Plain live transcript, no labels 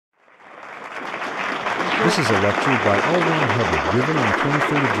This is a lecture by L. Ron Hubbard, given on the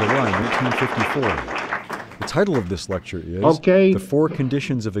 23rd of July, 1954. The title of this lecture is The Four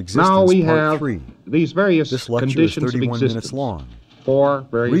Conditions of Existence, now we Part have 3. These various This lecture is conditions 31 of minutes existence. long. Four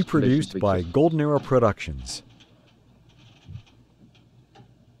various Reproduced conditions of by existence. Golden Arrow Productions.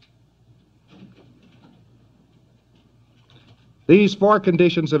 These four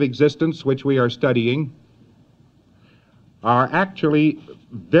conditions of existence which we are studying are actually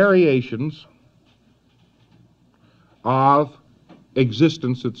variations of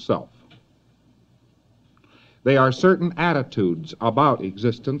existence itself. They are certain attitudes about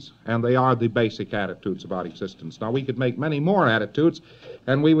existence, and they are the basic attitudes about existence. Now, we could make many more attitudes,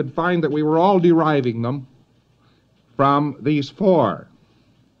 and we would find that we were all deriving them from these four.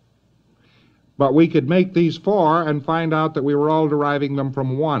 But we could make these four and find out that we were all deriving them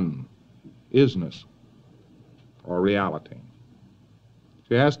from one, isness, or reality.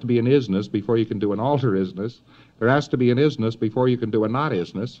 There has to be an isness before you can do an alter isness. There has to be an isness before you can do a not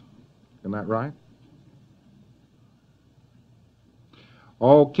isness. Isn't that right?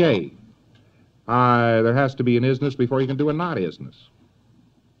 Okay. There has to be an isness before you can do a not isness.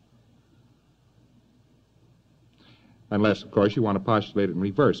 Unless, of course, you want to postulate it in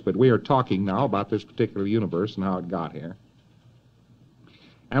reverse. But we are talking now about this particular universe and how it got here.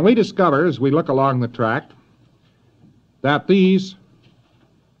 And we discover, as we look along the track, that these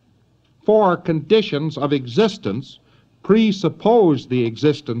four conditions of existence presuppose the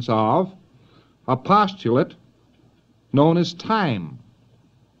existence of a postulate known as time.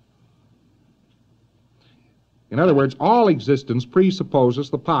 In other words, all existence presupposes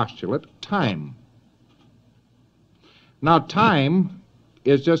the postulate time. Now, time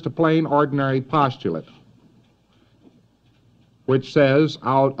is just a plain, ordinary postulate, which says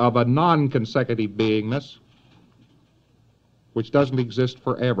out of a non-consecutive beingness, which doesn't exist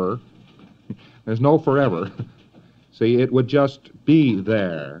forever, there's no forever, see, it would just be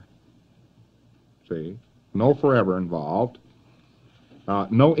there, see, no forever involved,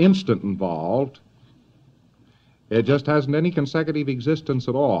 no instant involved, it just hasn't any consecutive existence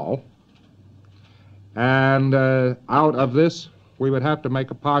at all. And out of this, we would have to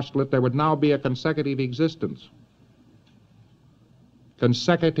make a postulate there would now be a consecutive existence.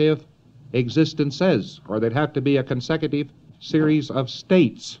 Consecutive existences, or there'd have to be a consecutive series of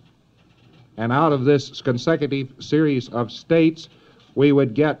states. And out of this consecutive series of states, we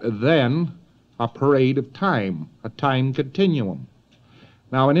would get then a parade of time, a time continuum.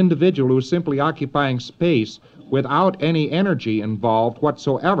 Now, an individual who is simply occupying space without any energy involved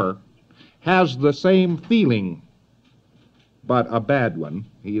whatsoever has the same feeling, but a bad one.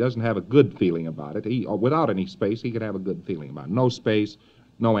 He doesn't have a good feeling about it. Without any space, he could have a good feeling about it. No space,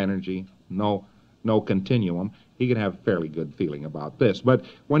 no energy, no continuum. He can have a fairly good feeling about this. But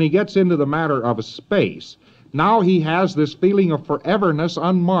when he gets into the matter of a space, now he has this feeling of foreverness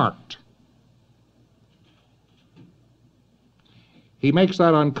unmarked. He makes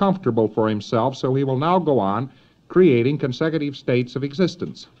that uncomfortable for himself, so he will now go on creating consecutive states of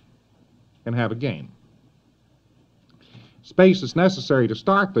existence and have a game. Space is necessary to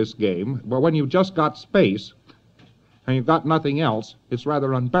start this game, but when you've just got space and you've got nothing else, it's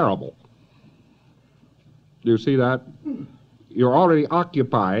rather unbearable. Do you see that? You're already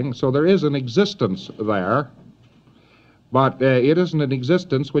occupying, so there is an existence there, but it isn't an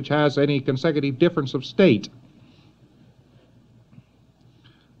existence which has any consecutive difference of state.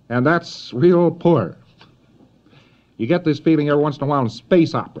 And that's real poor. You get this feeling every once in a while in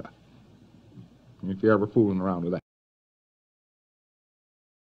space opera, if you're ever fooling around with that.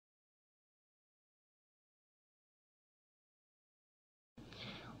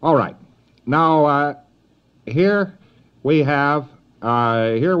 All right. Now, here we have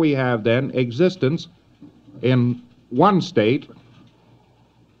then existence in one state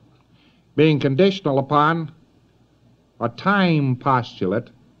being conditional upon a time postulate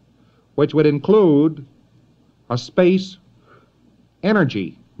which would include a space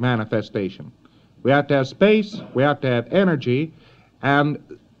energy manifestation. We have to have space, we have to have energy,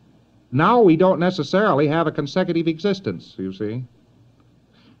 and now we don't necessarily have a consecutive existence, you see.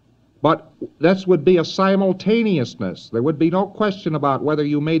 But this would be a simultaneousness. There would be no question about whether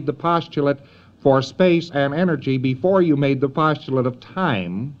you made the postulate for space and energy before you made the postulate of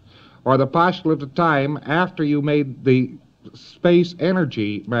time, or the postulate of time after you made the space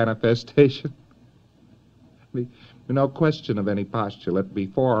energy manifestation. No question of any postulate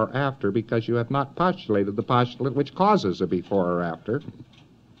before or after, because you have not postulated the postulate which causes a before or after.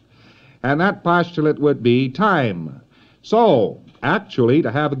 And that postulate would be time. So, actually,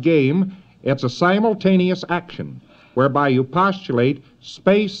 to have a game, it's a simultaneous action, whereby you postulate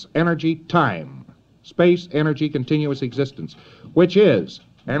space, energy, time. space, energy, continuous existence, which is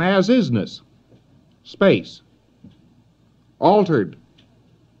an as-isness, space, altered,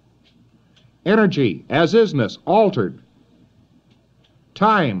 energy, as-isness, altered,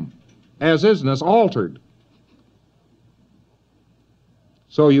 time, as-isness, altered.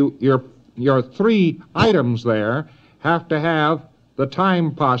 So your three items there have to have the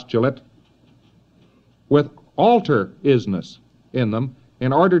time postulate with alter-isness in them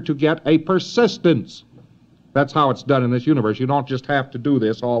in order to get a persistence. That's how it's done in this universe. You don't just have to do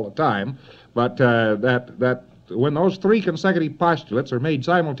this all the time, but that when those three consecutive postulates are made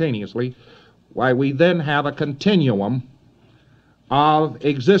simultaneously, why, we then have a continuum of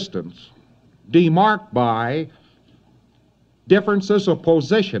existence demarked by differences of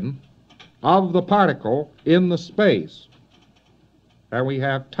position of the particle in the space. And we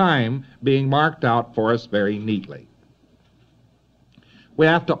have time being marked out for us very neatly. We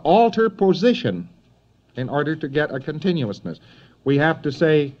have to alter position in order to get a continuousness. We have to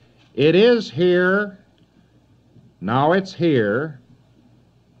say, it is here, now it's here,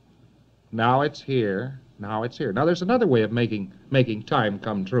 now it's here, now it's here. Now there's another way of making time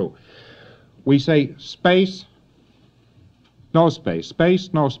come true. We say space, no space,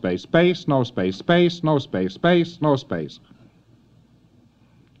 space, no space, space, no space, space, no space, space, no space.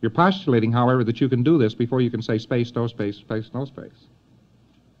 You're postulating, however, that you can do this before you can say space, no space, space, no space.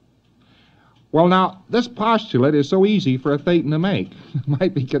 Well, now, this postulate is so easy for a Thetan to make. It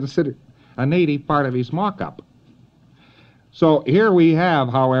might be considered a native part of his mock-up. So here we have,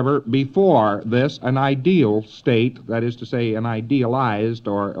 however, before this, an ideal state, that is to say, an idealized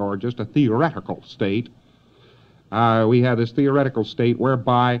or just a theoretical state. We have this theoretical state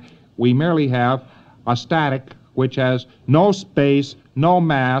whereby we merely have a static which has no space, no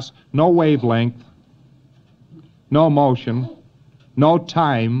mass, no wavelength, no motion, no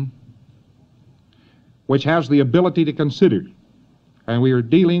time, which has the ability to consider. And we are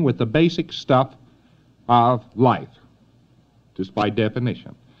dealing with the basic stuff of life, just by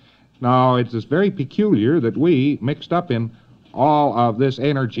definition. Now, it's just very peculiar that we, mixed up in all of this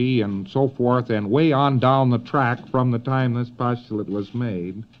energy and so forth, and way on down the track from the time this postulate was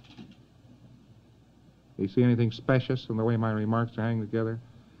made. Do you see anything specious in the way my remarks are hanging together?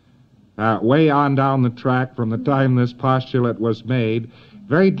 Way on down the track from the time this postulate was made,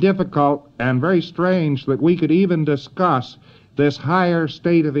 very difficult and very strange that we could even discuss this higher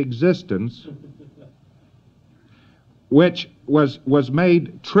state of existence, which was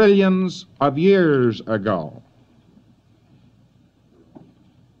made trillions of years ago.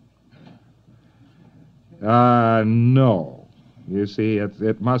 No. You see,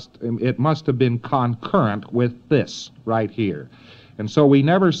 it must have been concurrent with this right here. And so we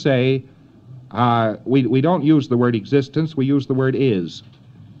never say, we don't use the word existence, we use the word is.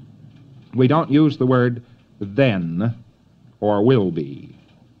 We don't use the word then or will be.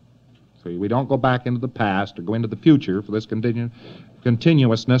 So we don't go back into the past or go into the future for this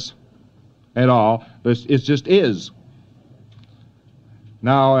continuousness at all. This is just is.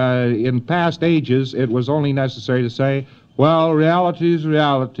 Now, in past ages, it was only necessary to say, well, reality is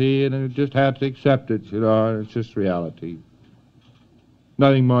reality, and you just have to accept it, you know, it's just reality.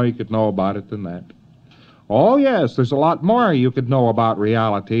 Nothing more you could know about it than that. Oh, yes, there's a lot more you could know about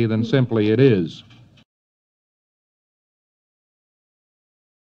reality than simply it is.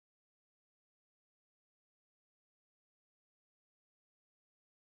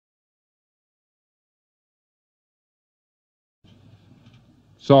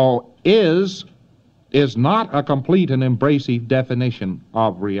 So, is not a complete and embracive definition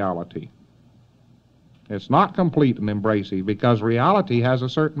of reality. It's not complete and embracive because reality has a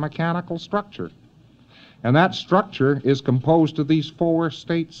certain mechanical structure. And that structure is composed of these four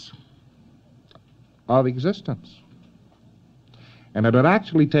states of existence. And it would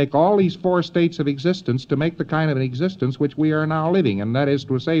actually take all these four states of existence to make the kind of an existence which we are now living. And that is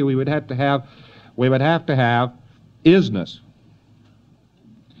to say, we would have to have isness,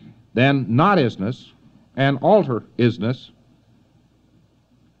 then not-isness, and alter-isness.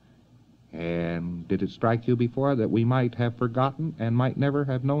 And did it strike you before that we might have forgotten and might never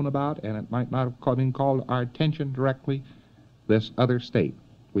have known about, and it might not have been called our attention directly, this other state?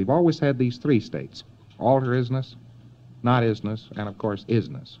 We've always had these three states: alter-isness, not-isness, and of course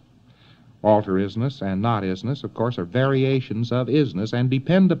isness. Alter-isness and not-isness, of course, are variations of isness and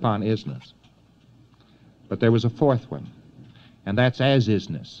depend upon isness. But there was a fourth one, and that's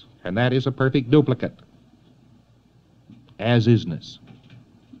as-isness, and that is a perfect duplicate. As-isness.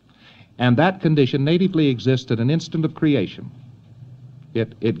 And that condition natively exists at an instant of creation.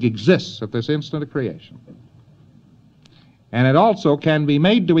 It exists at this instant of creation. And it also can be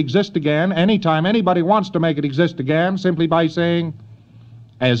made to exist again anytime anybody wants to make it exist again, simply by saying,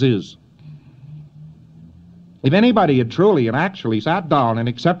 as is. If anybody had truly and actually sat down and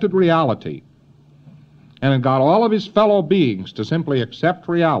accepted reality, and had got all of his fellow beings to simply accept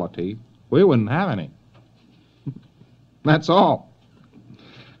reality, we wouldn't have any. That's all.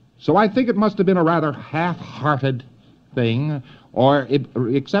 So I think it must have been a rather half-hearted thing, or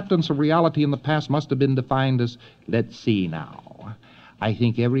acceptance of reality in the past must have been defined as, let's see now, I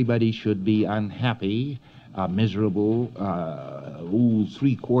think everybody should be unhappy, miserable,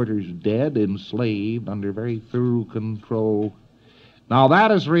 3/4 dead, enslaved, under very thorough control. Now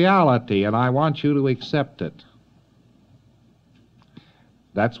that is reality, and I want you to accept it.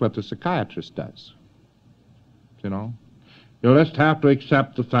 That's what the psychiatrist does. You know? You just have to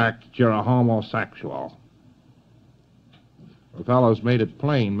accept the fact that you're a homosexual. The fellow's made it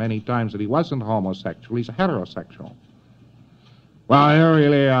plain many times that he wasn't homosexual, he's a heterosexual. Well,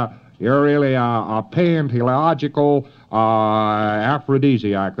 you're really a paleontological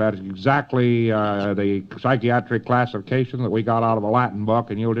aphrodisiac. That's exactly the psychiatric classification that we got out of a Latin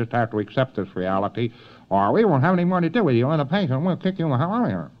book, and you'll just have to accept this reality, or we won't have any more to do with you, and the patient will kick you in the hell out of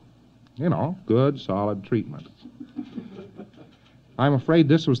here. You know, good, solid treatment. I'm afraid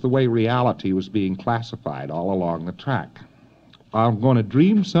this was the way reality was being classified all along the track. I'm going to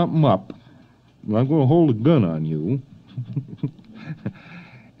dream something up, and I'm going to hold a gun on you.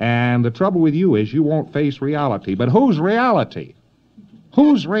 And the trouble with you is you won't face reality. But whose reality?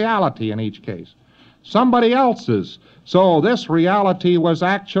 Whose reality in each case? Somebody else's. So this reality was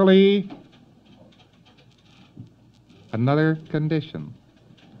actually another condition.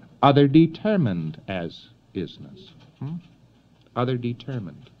 Other determined as isness. Other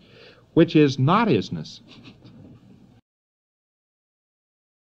determined. Which is not isness.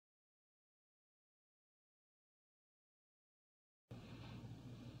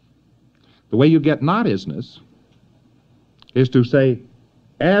 The way you get not isness is to say,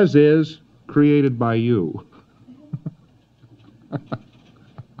 as is created by you.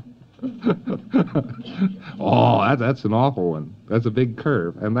 Oh, that's an awful one. That's a big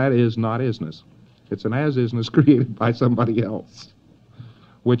curve, and that is not isness. It's an as-isness created by somebody else,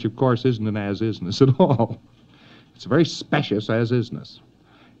 which, of course, isn't an as-isness at all. It's a very specious as-isness.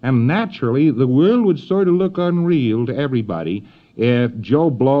 And naturally, the world would sort of look unreal to everybody if Joe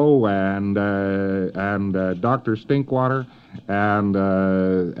Blow and Dr. Stinkwater and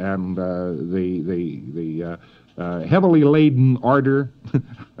the heavily laden order,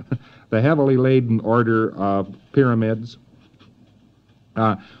 the heavily laden order of pyramids,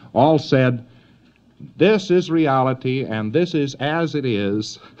 all said, this is reality and this is as it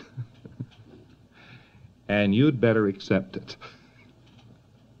is, and you'd better accept it.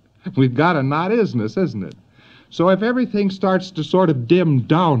 We've got a not-isness, isn't it? So if everything starts to sort of dim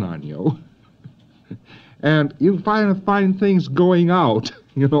down on you, and you find things going out,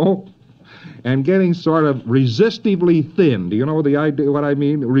 you know, and getting sort of resistively thin. Do you know the idea, what I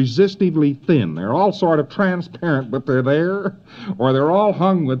mean? Resistively thin. They're all sort of transparent, but they're there, or they're all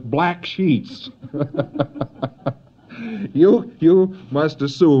hung with black sheets. You must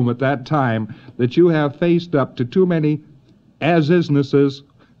assume at that time that you have faced up to too many as-isnesses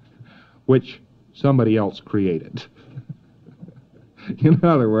which somebody else created. In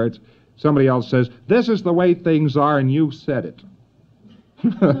other words, somebody else says, this is the way things are, and you said it.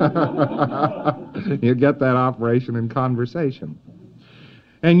 You get that operation in conversation.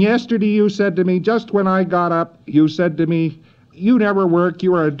 And yesterday you said to me, just when I got up, you said to me, you never work,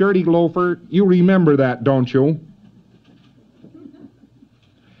 you are a dirty loafer. You remember that, don't you?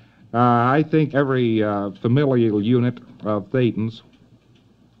 I think every familial unit of Thetans,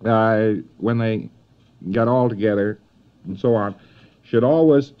 when they get all together and so on, should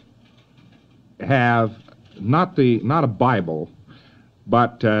always have not a Bible,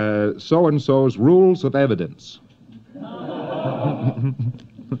 but so-and-so's rules of evidence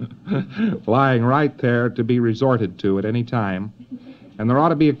lying right there to be resorted to at any time. And there ought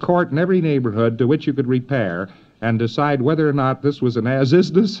to be a court in every neighborhood to which you could repair and decide whether or not this was an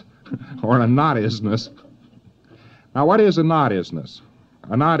as-isness or a not-isness. Now, what is a not-isness?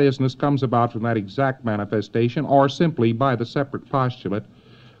 A not-isness comes about from that exact manifestation, or simply by the separate postulate,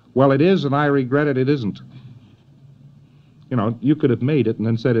 well, it is, and I regret it, it isn't. You know, you could have made it and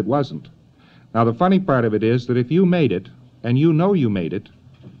then said it wasn't. Now, the funny part of it is that if you made it, and you know you made it,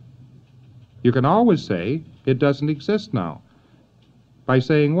 you can always say it doesn't exist now. By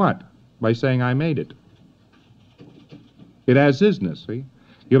saying what? By saying I made it. It has isness, see?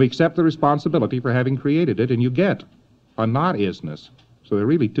 You'll accept the responsibility for having created it, and you get a not-isness. So there are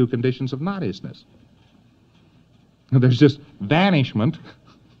really two conditions of not-isness. There's just vanishment.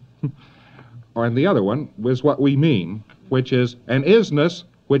 Or and the other one was what we mean, which is an isness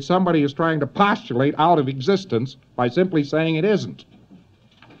which somebody is trying to postulate out of existence by simply saying it isn't.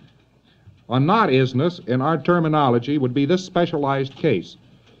 A not-isness, in our terminology, would be this specialized case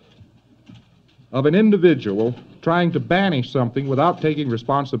of an individual trying to banish something without taking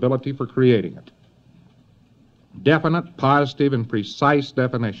responsibility for creating it. Definite, positive, and precise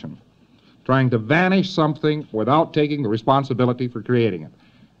definition. Trying to vanish something without taking the responsibility for creating it.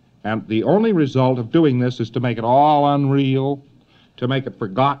 And the only result of doing this is to make it all unreal, to make it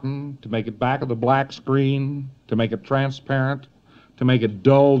forgotten, to make it back of the black screen, to make it transparent, to make it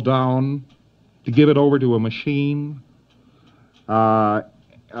dull down, to give it over to a machine, to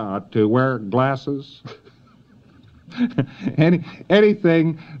wear glasses.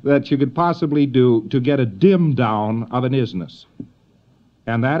 Anything that you could possibly do to get a dim down of an isness.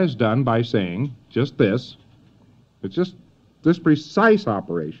 And that is done by saying just this. It's just this precise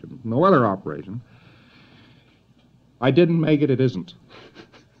operation, no other operation. I didn't make it, it isn't.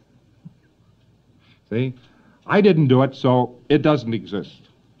 See? I didn't do it, so it doesn't exist.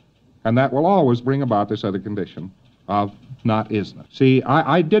 And that will always bring about this other condition of not isn't. See,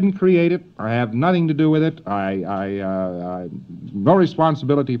 I didn't create it. I have nothing to do with it. I no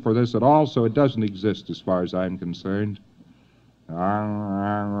responsibility for this at all, so it doesn't exist as far as I'm concerned.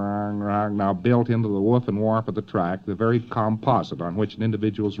 Now built into the woof and warp of the track, the very composite on which an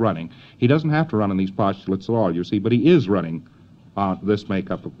individual is running. He doesn't have to run on these postulates at all, you see, but he is running on this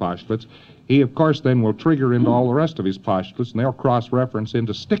makeup of postulates. He, of course, then will trigger into all the rest of his postulates, and they'll cross-reference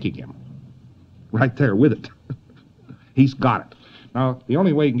into sticking him right there with it. He's got it. Now, the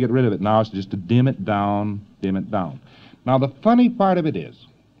only way you can get rid of it now is just to dim it down, dim it down. Now, the funny part of it is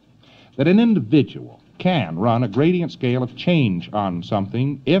that an individual can run a gradient scale of change on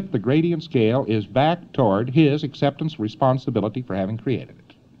something if the gradient scale is back toward his acceptance responsibility for having created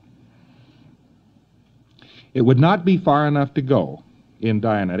it. It would not be far enough to go in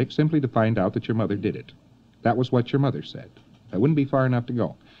Dianetics simply to find out that your mother did it. That was what your mother said. That wouldn't be far enough to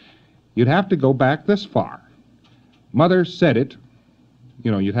go. You'd have to go back this far. Mother said it. You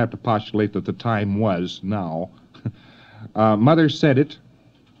know, you'd have to postulate that the time was now. Mother said it.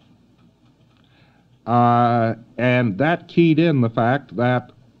 And that keyed in the fact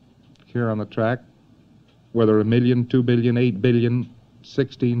that here on the track, whether 1 million, 2 billion, 8 billion,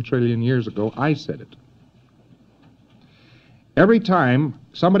 16 trillion years ago, I said it. Every time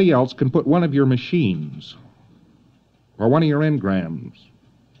somebody else can put one of your machines or one of your engrams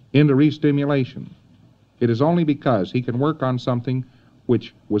into restimulation, it is only because he can work on something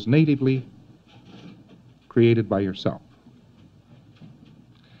which was natively created by yourself.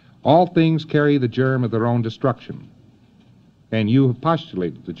 All things carry the germ of their own destruction, and you have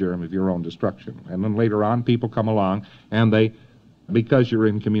postulated the germ of your own destruction. And then later on, people come along, and they, because you're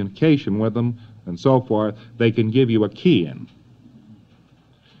in communication with them and so forth, they can give you a key in.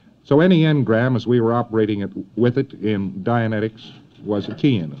 So any engram, as we were operating it with it in Dianetics, was a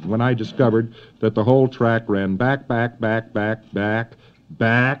key in. When I discovered that the whole track ran back, back, back, back, back,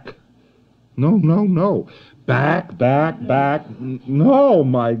 back, no. Back, back, back. No,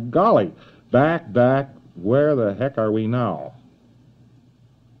 my golly. Back, back. Where the heck are we now?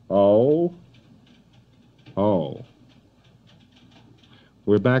 Oh.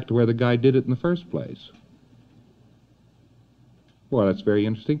 We're back to where the guy did it in the first place. Well, that's very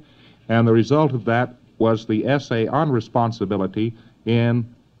interesting. And the result of that was the essay on responsibility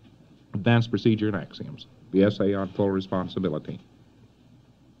in Advanced Procedure and Axioms. The essay on full responsibility.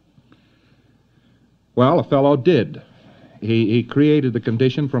 Well, a fellow did. He created the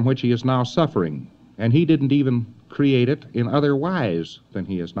condition from which he is now suffering, and he didn't even create it in other wise than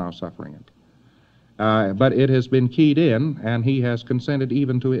he is now suffering it. But it has been keyed in, and he has consented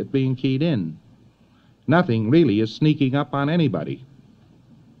even to it being keyed in. Nothing really is sneaking up on anybody.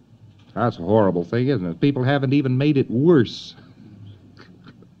 That's a horrible thing, isn't it? People haven't even made it worse.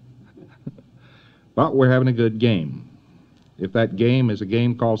 But we're having a good game. If that game is a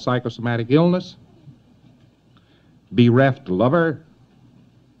game called psychosomatic illness, bereft lover,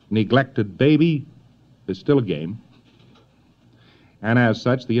 neglected baby, is still a game. And as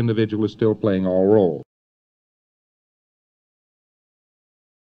such, the individual is still playing all roles.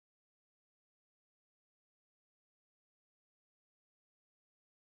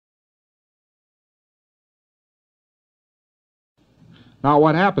 Now,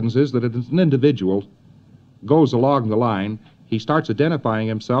 what happens is that as an individual goes along the line, he starts identifying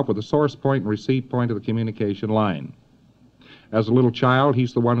himself with the source point and receipt point of the communication line. As a little child,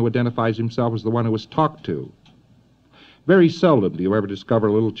 he's the one who identifies himself as the one who was talked to. Very seldom do you ever discover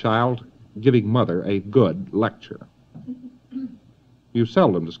a little child giving mother a good lecture. You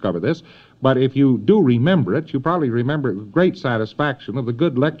seldom discover this, but if you do remember it, you probably remember it with great satisfaction of the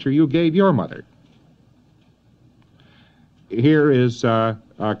good lecture you gave your mother. Here is a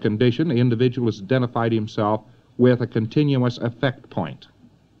condition. The individual has identified himself with a continuous effect point,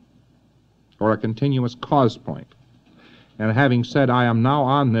 or a continuous cause point. And having said, I am now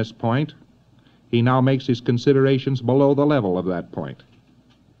on this point, he now makes his considerations below the level of that point.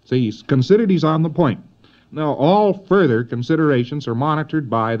 See, he's considered he's on the point. Now, all further considerations are monitored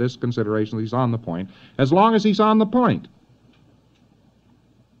by this consideration that he's on the point, as long as he's on the point.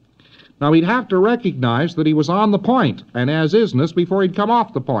 Now, he'd have to recognize that he was on the point, and as isness, before he'd come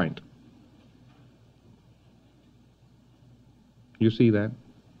off the point. You see that?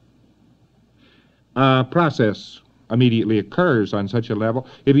 Process immediately occurs on such a level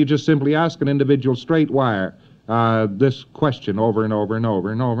if you just simply ask an individual straight wire this question over and over and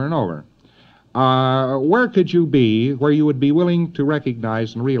over and over and over. Where could you be where you would be willing to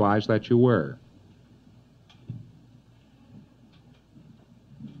recognize and realize that you were?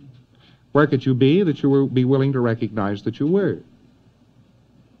 Where could you be that you would be willing to recognize that you were?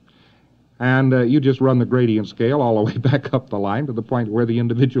 And you just run the gradient scale all the way back up the line to the point where the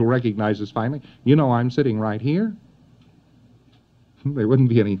individual recognizes finally, you know, I'm sitting right here. There wouldn't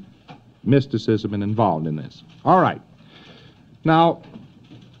be any mysticism involved in this. All right. Now,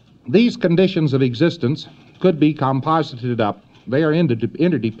 these conditions of existence could be composited up. They are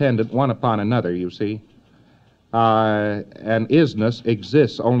interdependent one upon another, you see. And isness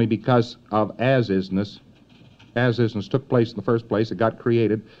exists only because of as-isness. As-isness took place in the first place. It got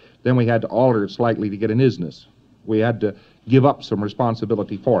created. Then we had to alter it slightly to get an isness. We had to give up some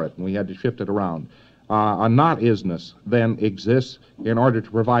responsibility for it, and we had to shift it around. A not-isness then exists in order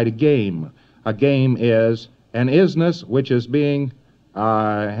to provide a game. A game is an isness which is being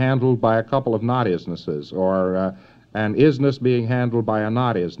handled by a couple of not-isnesses, or an isness being handled by a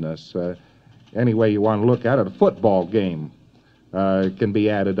not-isness. Any way you want to look at it, a football game can be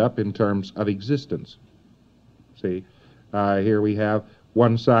added up in terms of existence. See, here we have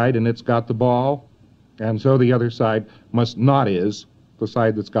one side, and it's got the ball, and so the other side must not is the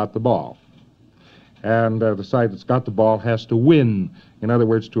side that's got the ball. And the side that's got the ball has to win, in other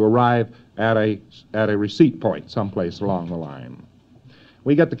words, to arrive at a receipt point someplace along the line.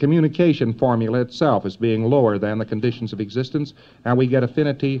 We get the communication formula itself as being lower than the conditions of existence, and we get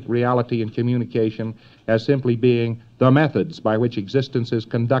affinity, reality, and communication as simply being the methods by which existence is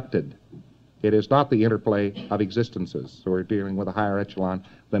conducted. It is not the interplay of existences. So we're dealing with a higher echelon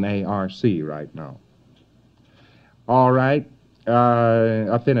than ARC right now. All right.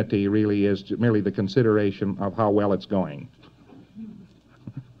 Affinity really is merely the consideration of how well it's going.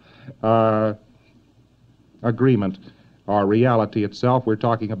 Agreement, or reality itself, we're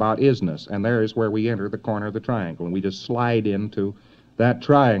talking about isness, and there is where we enter the corner of the triangle, and we just slide into that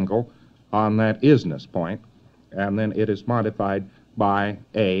triangle on that isness point, and then it is modified by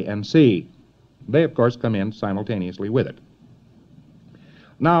A and C. They, of course, come in simultaneously with it.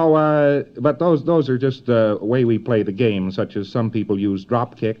 Now, but those are just the way we play the game, such as some people use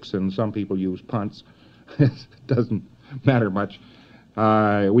drop kicks and some people use punts. It doesn't matter much.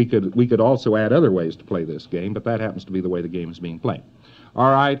 We could also add other ways to play this game, but that happens to be the way the game is being played. All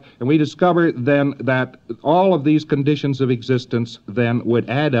right, and we discover then that all of these conditions of existence then would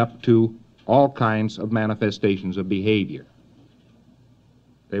add up to all kinds of manifestations of behavior.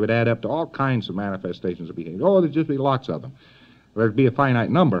 They would add up to all kinds of manifestations of behavior. Oh, there'd just be lots of them. There'd be a finite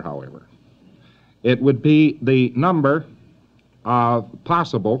number, however. It would be the number of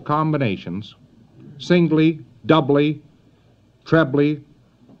possible combinations, singly, doubly, trebly,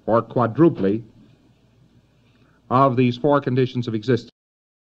 or quadruply, of these four conditions of existence.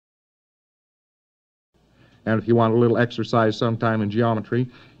 And if you want a little exercise sometime in geometry,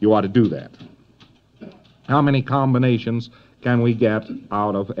 you ought to do that. How many combinations can we get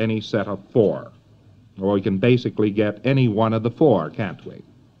out of any set of four? Well, we can basically get any one of the four, can't we?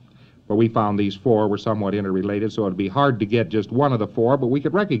 But we found these four were somewhat interrelated, so it would be hard to get just one of the four, but we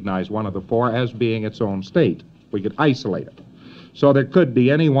could recognize one of the four as being its own state. We could isolate it. So there could be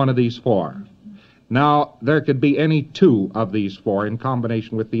any one of these four. Now, there could be any two of these four in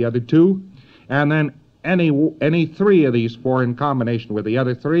combination with the other two, and then any three of these four in combination with the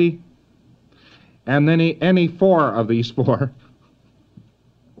other three, and then any four of these four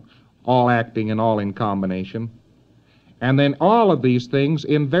all acting and all in combination, and then all of these things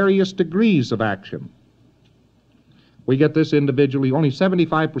in various degrees of action. We get this individually, only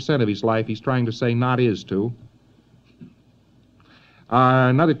 75% of his life he's trying to say not is to.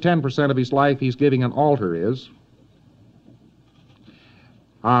 Another 10% of his life he's giving an alter is.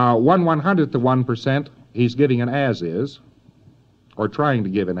 1/100th of 1% he's giving an as-is, or trying to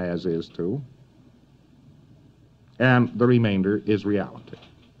give an as-is to, and the remainder is reality.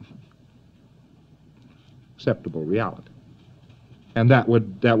 Acceptable reality. And that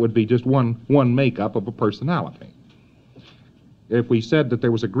would be just one makeup of a personality. If we said that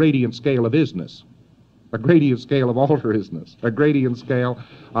there was a gradient scale of isness, a gradient scale of alter-isness, a gradient scale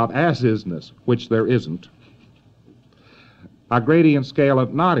of as-isness, which there isn't, a gradient scale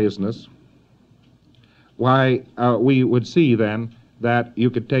of not-isness, why, we would see then that you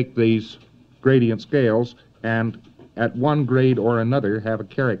could take these gradient scales and at one grade or another have a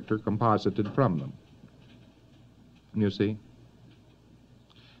character composited from them. You see?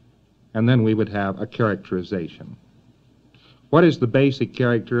 And then we would have a characterization. What is the basic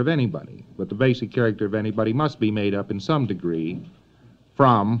character of anybody? But the basic character of anybody must be made up in some degree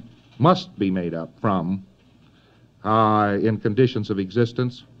from, in conditions of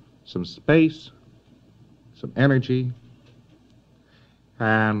existence, some space, some energy,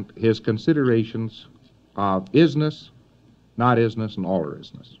 and his considerations of isness, not-isness, and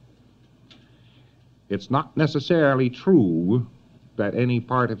alter-isness. It's not necessarily true that any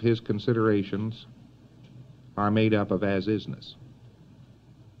part of his considerations are made up of as-isness.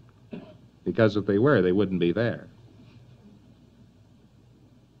 Because if they were, they wouldn't be there.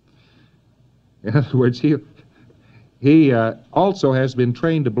 In other words, he also has been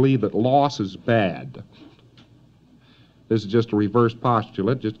trained to believe that loss is bad. This is just a reverse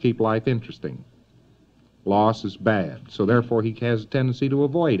postulate, just keep life interesting. Loss is bad, so therefore he has a tendency to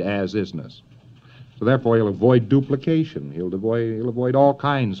avoid as-isness. So therefore he'll avoid duplication, he'll avoid all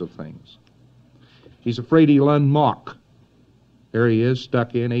kinds of things. He's afraid he'll unmock. There he is,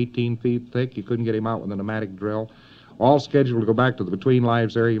 stuck in, 18 feet thick. You couldn't get him out with a pneumatic drill. All scheduled to go back to the between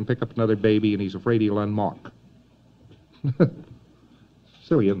lives area and pick up another baby, and he's afraid he'll unmock.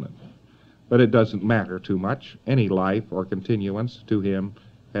 Silly, isn't it? But it doesn't matter too much. Any life or continuance to him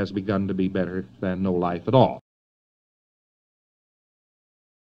has begun to be better than no life at all.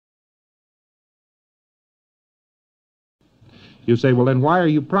 You say, well, then why are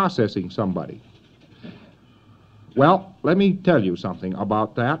you processing somebody? Well, let me tell you something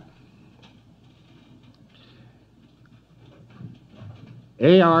about that.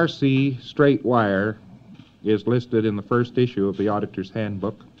 ARC straight wire is listed in the first issue of the Auditor's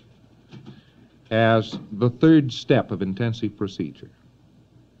Handbook as the third step of intensive procedure.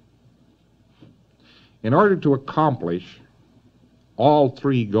 In order to accomplish all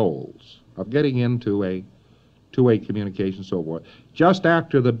three goals of getting into a two-way communication and so forth, just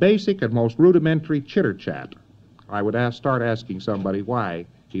after the basic and most rudimentary chitter-chat, I would start asking somebody why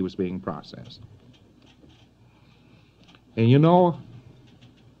he was being processed. And you know,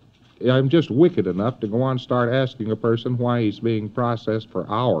 I'm just wicked enough to go on and start asking a person why he's being processed for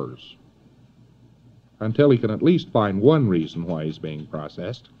hours until he can at least find one reason why he's being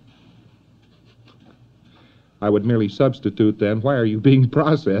processed. I would merely substitute then, why are you being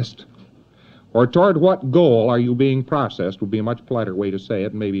processed? Or toward what goal are you being processed would be a much politer way to say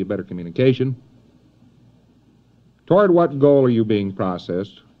it and maybe a better communication. Toward what goal are you being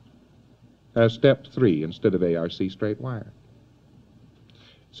processed as step 3 instead of ARC straight wire?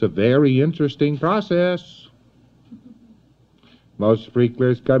 It's a very interesting process. Most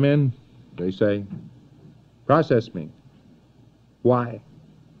sprinklers come in, they say, process me. Why?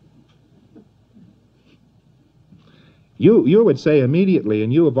 You would say immediately,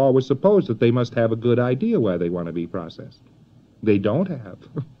 and you have always supposed that they must have a good idea why they want to be processed. They don't have.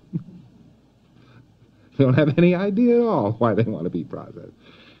 They don't have any idea at all why they want to be processed.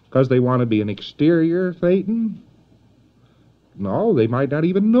 Because they want to be an exterior Thetan? No, they might not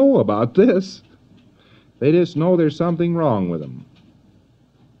even know about this. They just know there's something wrong with them.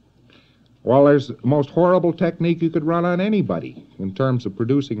 Well, there's the most horrible technique you could run on anybody in terms of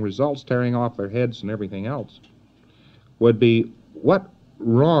producing results, tearing off their heads and everything else, would be what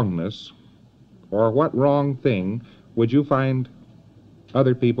wrongness or what wrong thing would you find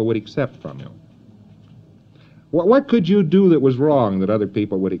other people would accept from you? What could you do that was wrong that other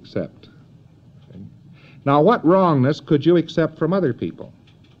people would accept? Now, what wrongness could you accept from other people?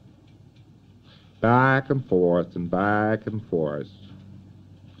 Back and forth and back and forth.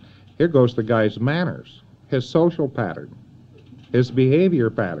 Here goes the guy's manners, his social pattern, his behavior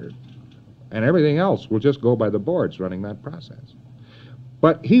pattern, and everything else will just go by the boards running that process.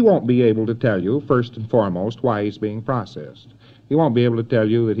 But he won't be able to tell you, first and foremost, why he's being processed. He won't be able to tell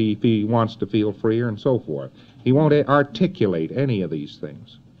you that he wants to feel freer and so forth. He won't articulate any of these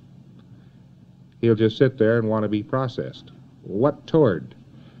things. He'll just sit there and want to be processed. What toward?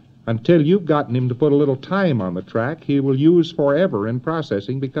 Until you've gotten him to put a little time on the track, he will use forever in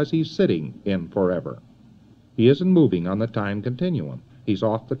processing because he's sitting in forever. He isn't moving on the time continuum. He's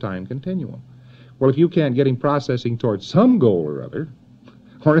off the time continuum. Well, if you can't get him processing towards some goal or other,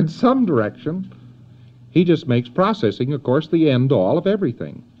 or in some direction, he just makes processing, of course, the end-all of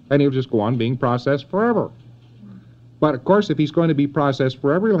everything. And he'll just go on being processed forever. But, of course, if he's going to be processed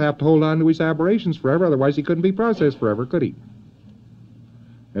forever, he'll have to hold on to his aberrations forever. Otherwise, he couldn't be processed forever, could he?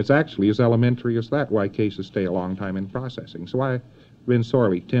 It's actually as elementary as that, why cases stay a long time in processing. So I've been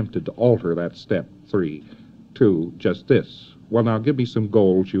sorely tempted to alter that step 3 to just this. Well, now, give me some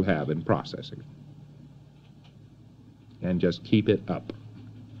goals you have in processing. And just keep it up.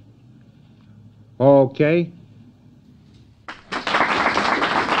 Okay?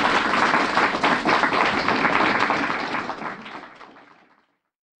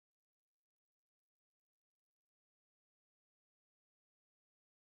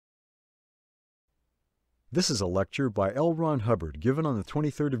 This is a lecture by L. Ron Hubbard given on the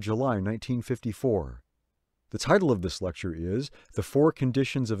 23rd of July, 1954. The title of this lecture is The Four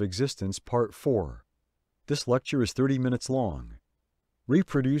Conditions of Existence, Part 4. This lecture is 30 minutes long.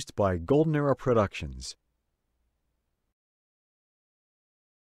 Reproduced by Golden Era Productions.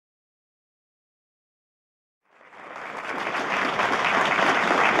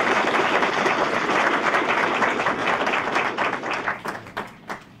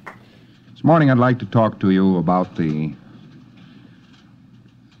 This morning I'd like to talk to you about the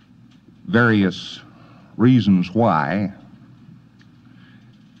various reasons why.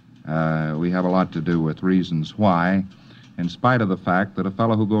 We have a lot to do with reasons why, in spite of the fact that a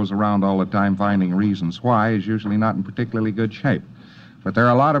fellow who goes around all the time finding reasons why is usually not in particularly good shape. But there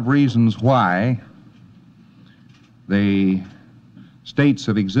are a lot of reasons why the states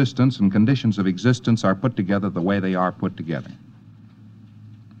of existence and conditions of existence are put together the way they are put together.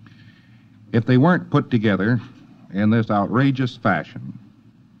 If they weren't put together in this outrageous fashion,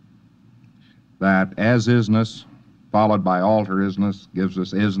 that as-isness followed by alter-isness gives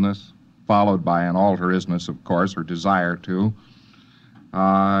us isness, followed by an alter-isness, of course, or desire to,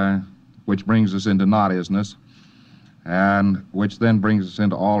 which brings us into not-isness, and which then brings us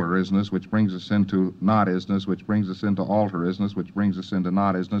into alter-isness, which brings us into not-isness, which brings us into alter-isness, which brings us into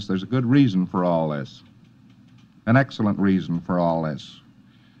not-isness. There's a good reason for all this, an excellent reason for all this.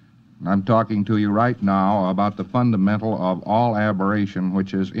 I'm talking to you right now about the fundamental of all aberration,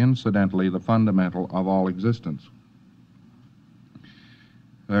 which is incidentally the fundamental of all existence.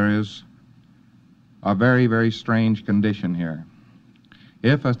 There is a very, very strange condition here.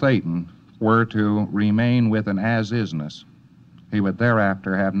 If a Thetan were to remain with an as-isness, he would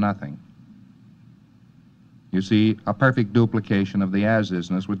thereafter have nothing. You see, a perfect duplication of the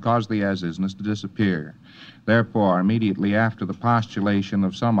as-isness would cause the as-isness to disappear. Therefore, immediately after the postulation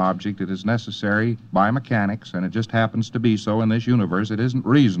of some object, it is necessary by mechanics, and it just happens to be so in this universe, it isn't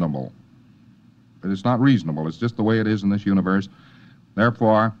reasonable. It's not reasonable. It's just the way it is in this universe.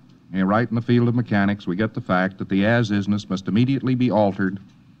 Therefore, right in the field of mechanics, we get the fact that the as-isness must immediately be altered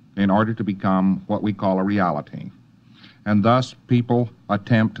in order to become what we call a reality. And thus, people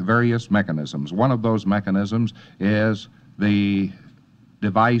attempt various mechanisms. One of those mechanisms is the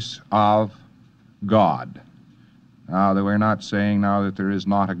device of God. Now, that we're not saying now that there is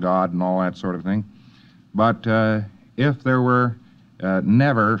not a God and all that sort of thing, but if there were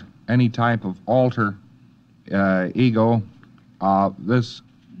never any type of alter ego of this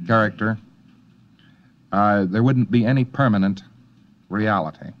character, there wouldn't be any permanent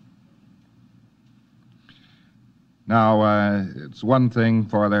reality. Now, it's one thing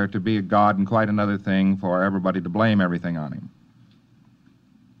for there to be a God and quite another thing for everybody to blame everything on him.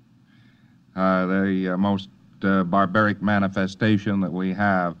 The most barbaric manifestation that we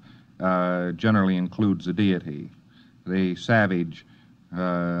have generally includes a deity. The savage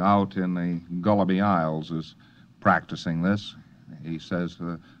out in the Gulliby Isles is practicing this. He says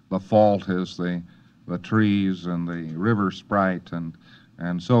the fault is the trees and the river sprite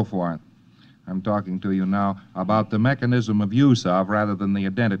and so forth. I'm talking to you now about the mechanism of use of rather than the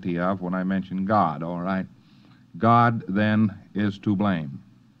identity of when I mention God, all right? God, then, is to blame.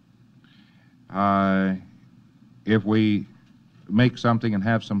 If we make something and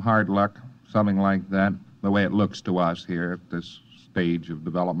have some hard luck, something like that, the way it looks to us here at this stage of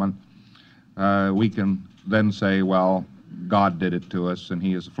development, we can then say, well, God did it to us and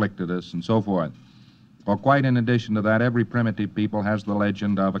he has afflicted us and so forth. Well, quite in addition to that, every primitive people has the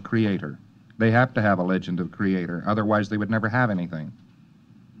legend of a creator. They have to have a legend of creator, otherwise they would never have anything.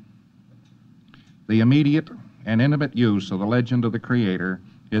 The immediate and intimate use of the legend of the creator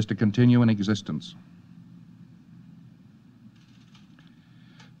is to continue in existence.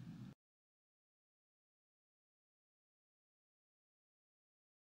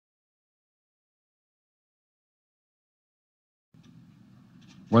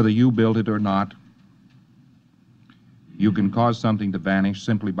 whether you built it or not, you can cause something to vanish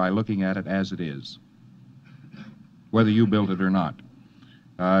simply by looking at it as it is, whether you built it or not.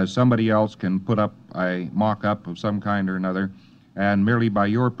 Somebody else can put up a mock-up of some kind or another, and merely by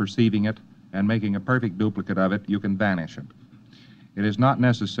your perceiving it and making a perfect duplicate of it, you can vanish it. It is not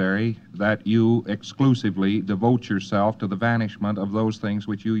necessary that you exclusively devote yourself to the vanishment of those things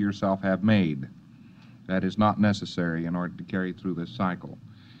which you yourself have made. That is not necessary in order to carry through this cycle.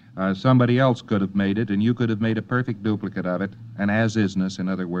 Somebody else could have made it, and you could have made a perfect duplicate of it, an as-isness, in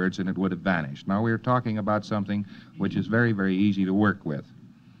other words, and it would have vanished. Now, we're talking about something which is very, very easy to work with.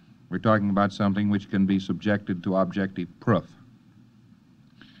 We're talking about something which can be subjected to objective proof.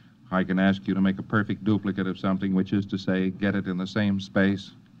 I can ask you to make a perfect duplicate of something, which is to say, get it in the same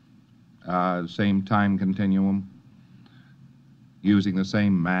space, same time continuum, using the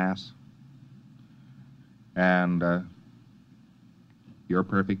same mass, and your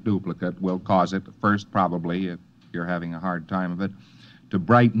perfect duplicate will cause it, first probably, if you're having a hard time of it, to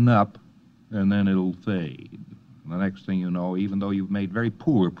brighten up, and then it'll fade. The next thing you know, even though you've made very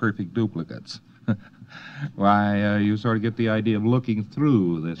poor perfect duplicates, why, you sort of get the idea of looking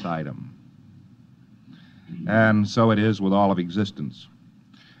through this item. And so it is with all of existence.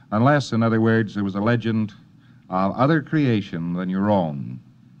 Unless, in other words, there was a legend of other creation than your own,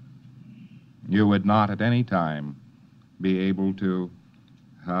 you would not at any time be able to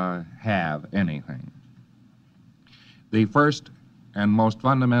have anything. The first and most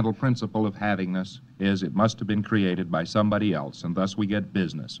fundamental principle of havingness is it must have been created by somebody else, and thus we get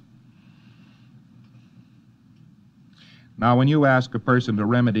business. Now, when you ask a person to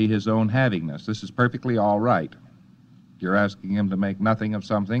remedy his own havingness, this is perfectly all right. You're asking him to make nothing of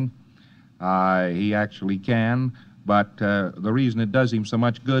something. He actually can, but the reason it does him so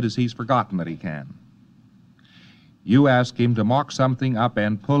much good is he's forgotten that he can. You ask him to mock something up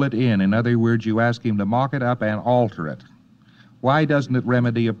and pull it in. In other words, you ask him to mock it up and alter it. Why doesn't it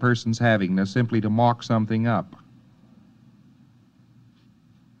remedy a person's havingness simply to mock something up?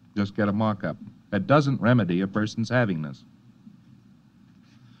 Just get a mock-up. That doesn't remedy a person's havingness.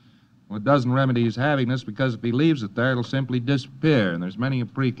 Well, it doesn't remedy his havingness because if he leaves it there, it'll simply disappear. And there's many a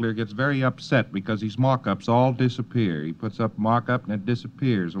pre-clear gets very upset because his mock-ups all disappear. He puts up mock-up and it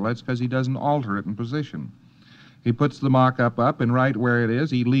disappears. Well, that's because he doesn't alter it in position. He puts the mock-up up, and right where it is,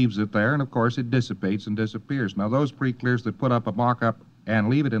 he leaves it there, and of course it dissipates and disappears. Now, those pre-clears that put up a mock-up and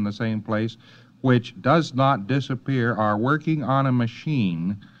leave it in the same place, which does not disappear, are working on a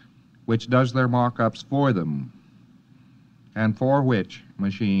machine which does their mock-ups for them, and for which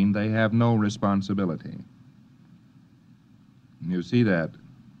machine they have no responsibility. You see that?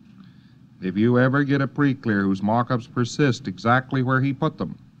 If you ever get a pre-clear whose mock-ups persist exactly where he put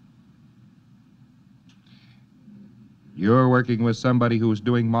them, you're working with somebody who's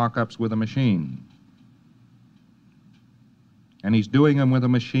doing mock-ups with a machine. And he's doing them with a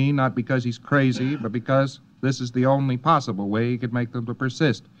machine not because he's crazy, but because this is the only possible way he could make them to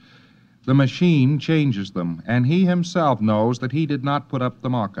persist. The machine changes them, and he himself knows that he did not put up the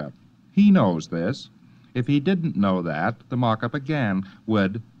mock-up. He knows this. If he didn't know that, the mock-up again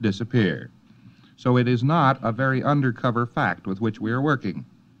would disappear. So it is not a very undercover fact with which we are working.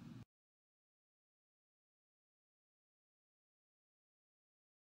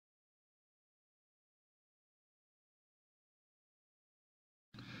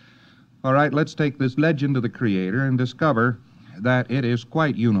 All right, let's take this legend of the Creator and discover that it is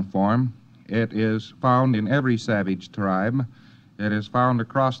quite uniform. It is found in every savage tribe. It is found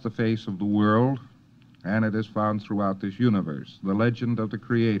across the face of the world, and it is found throughout this universe. The legend of the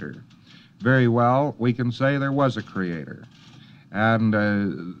Creator. Very well, we can say there was a Creator,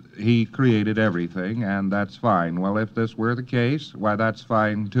 and he created everything, and that's fine. Well, if this were the case, why, that's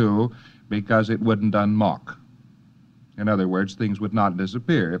fine too, because it wouldn't unmock. In other words, things would not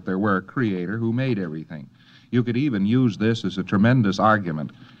disappear if there were a Creator who made everything. You could even use this as a tremendous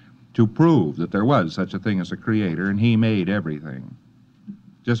argument to prove that there was such a thing as a Creator and he made everything,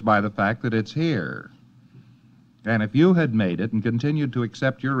 just by the fact that it's here. And if you had made it and continued to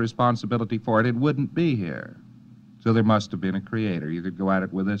accept your responsibility for it, it wouldn't be here. So there must have been a Creator. You could go at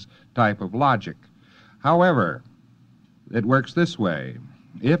it with this type of logic. However, it works this way.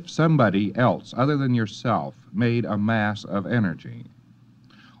 If somebody else, other than yourself, made a mass of energy,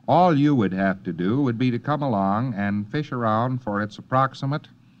 all you would have to do would be to come along and fish around for its approximate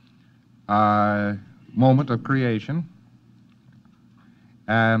moment of creation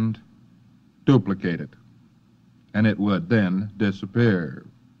and duplicate it, and it would then disappear.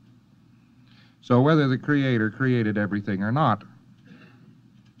 So whether the Creator created everything or not,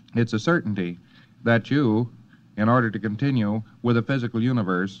 it's a certainty that you in order to continue with the physical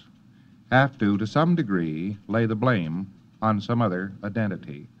universe, have to some degree, lay the blame on some other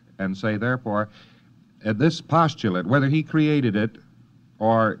identity and say, therefore, this postulate, whether he created it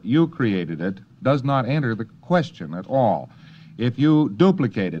or you created it, does not enter the question at all. If you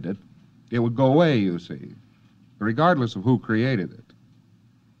duplicated it, it would go away, you see, regardless of who created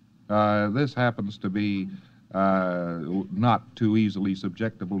it. This happens to be not too easily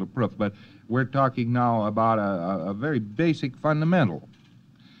subjectable to proof, but we're talking now about a very basic fundamental.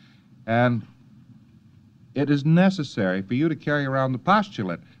 And it is necessary for you to carry around the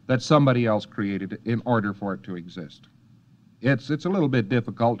postulate that somebody else created it in order for it to exist. It's a little bit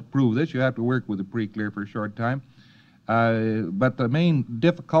difficult to prove this. You have to work with the pre-clear for a short time. But the main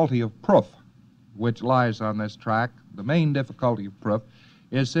difficulty of proof, which lies on this track, the main difficulty of proof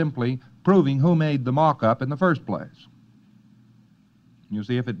is simply proving who made the mock-up in the first place. You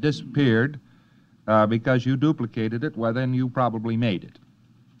see, if it disappeared because you duplicated it, well, then you probably made it.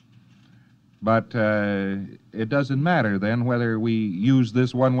 But it doesn't matter then whether we use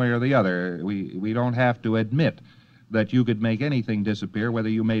this one way or the other. We don't have to admit that you could make anything disappear whether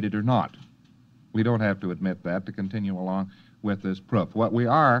you made it or not. We don't have to admit that to continue along with this proof. What we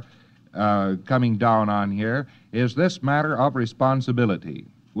are coming down on here is this matter of responsibility.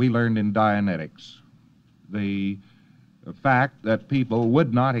 We learned in Dianetics the fact that people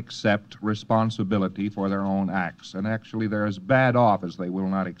would not accept responsibility for their own acts. And actually they're as bad off as they will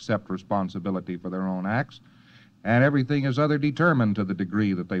not accept responsibility for their own acts. And everything is other determined to the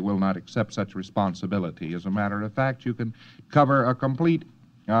degree that they will not accept such responsibility. As a matter of fact, you can cover a complete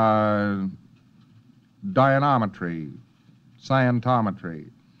dynamometry, scientometry,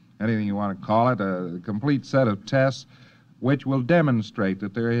 anything you want to call it, a complete set of tests which will demonstrate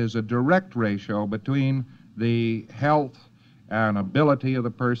that there is a direct ratio between the health and ability of the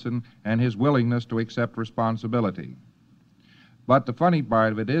person and his willingness to accept responsibility. But the funny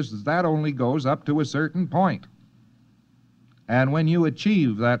part of it is that only goes up to a certain point. And when you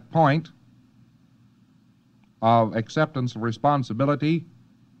achieve that point of acceptance of responsibility,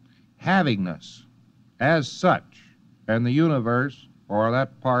 havingness as such and the universe, or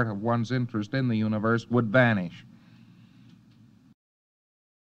that part of one's interest in the universe, would vanish.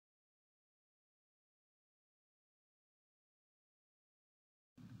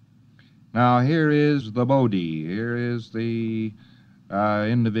 Now here is the Bodhi, here is the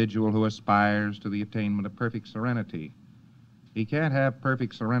individual who aspires to the attainment of perfect serenity. He can't have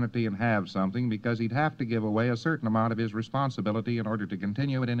perfect serenity and have something because he'd have to give away a certain amount of his responsibility in order to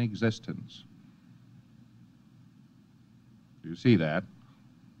continue it in existence. Do you see that?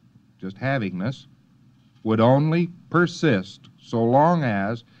 Just havingness would only persist so long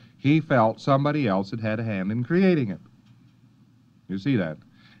as he felt somebody else had had a hand in creating it. You see that?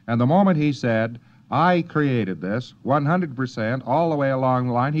 And the moment he said, I created this, 100%, all the way along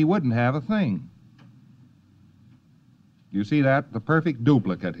the line, he wouldn't have a thing. You see that? The perfect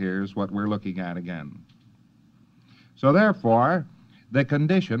duplicate here is what we're looking at again. So therefore, the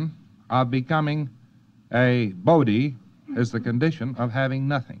condition of becoming a Bodhi is the condition of having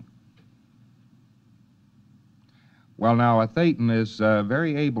nothing. Well, now, a Thetan is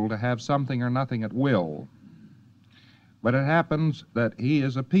very able to have something or nothing at will. But it happens that he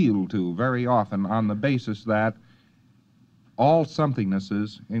is appealed to very often on the basis that all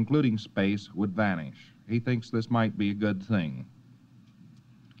somethingnesses, including space, would vanish. He thinks this might be a good thing.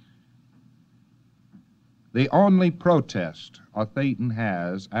 The only protest a Thetan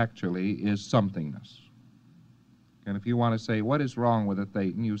has, actually, is somethingness. And if you want to say, what is wrong with a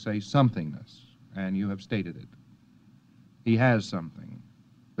Thetan, you say somethingness, and you have stated it. He has something.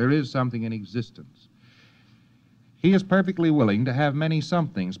 There is something in existence. He is perfectly willing to have many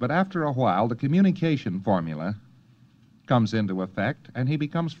somethings, but after a while, the communication formula comes into effect, and he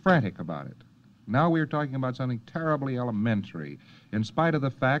becomes frantic about it. Now we're talking about something terribly elementary, in spite of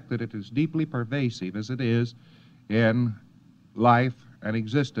the fact that it is deeply pervasive as it is in life and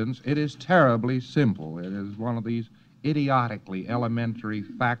existence. It is terribly simple. It is one of these idiotically elementary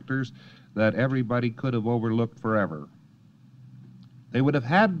factors that everybody could have overlooked forever. They would have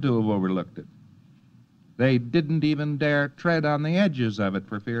had to have overlooked it. They didn't even dare tread on the edges of it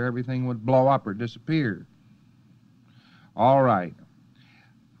for fear everything would blow up or disappear. All right.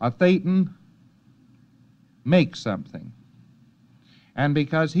 A Thetan makes something. And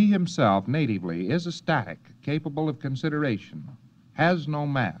because he himself natively is a static, capable of consideration, has no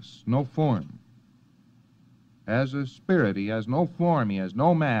mass, no form. As a spirit, he has no form, he has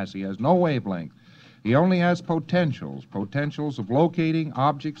no mass, he has no wavelength. He only has potentials, potentials of locating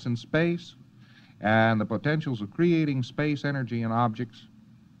objects in space, and the potentials of creating space, energy, and objects,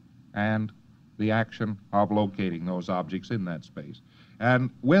 and the action of locating those objects in that space.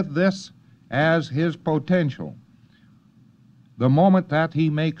 And with this as his potential, the moment that he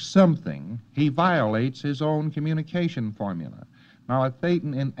makes something, he violates his own communication formula. Now, a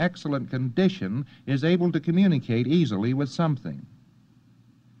thetan in excellent condition is able to communicate easily with something.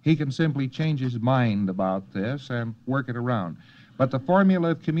 He can simply change his mind about this and work it around. But the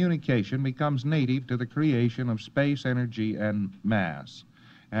formula of communication becomes native to the creation of space, energy, and mass.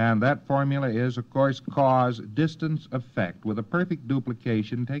 And that formula is, of course, cause, distance, effect, with a perfect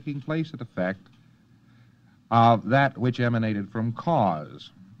duplication taking place at effect of that which emanated from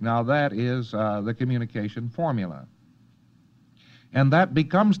cause. Now, that is the communication formula. And that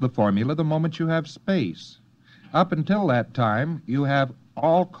becomes the formula the moment you have space. Up until that time, you have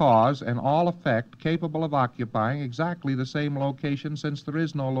all cause and all effect capable of occupying exactly the same location, since there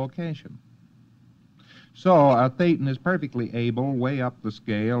is no location. So a thetan is perfectly able, way up the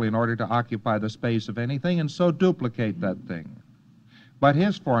scale, in order to occupy the space of anything and so duplicate that thing. But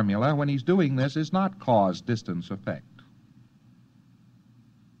his formula, when he's doing this, is not cause, distance, effect.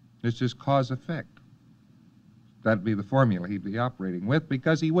 It's just cause-effect. That'd be the formula he'd be operating with,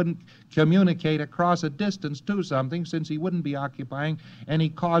 because he wouldn't communicate across a distance to something, since he wouldn't be occupying any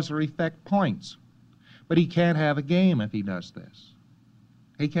cause or effect points. But he can't have a game if he does this.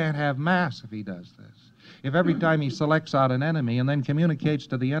 He can't have mass if he does this. If every time he selects out an enemy and then communicates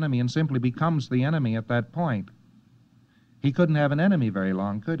to the enemy and simply becomes the enemy at that point, he couldn't have an enemy very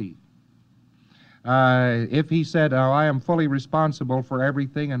long, could he? If he said, "Oh, I am fully responsible for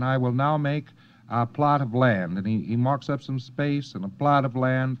everything, and I will now make a plot of land," and he marks up some space and a plot of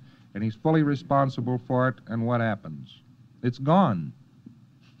land, and he's fully responsible for it, and what happens? It's gone.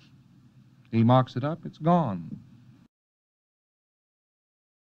 He marks it up, it's gone.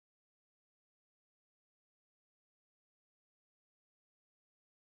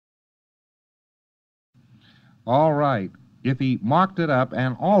 All right. If he marked it up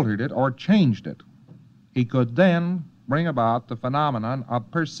and altered it or changed it, he could then bring about the phenomenon of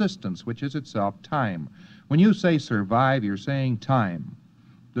persistence, which is itself time. When you say survive, you're saying time.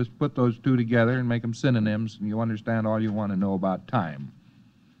 Just put those two together and make them synonyms, and you understand all you want to know about time.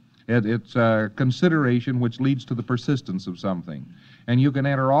 It's a consideration which leads to the persistence of something. And you can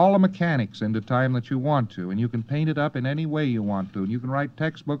enter all the mechanics into time that you want to, and you can paint it up in any way you want to, and you can write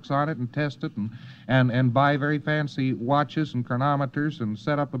textbooks on it and test it and buy very fancy watches and chronometers and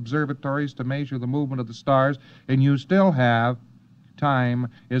set up observatories to measure the movement of the stars, and you still have time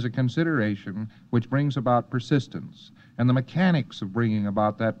is a consideration which brings about persistence. And the mechanics of bringing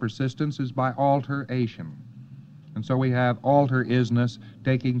about that persistence is by alteration. And so we have alter-isness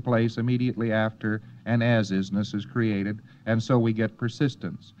taking place immediately after an as-isness is created, and so we get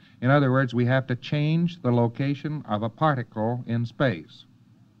persistence. In other words, we have to change the location of a particle in space.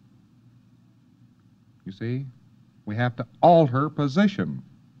 You see? We have to alter position.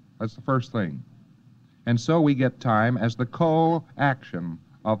 That's the first thing. And so we get time as the co-action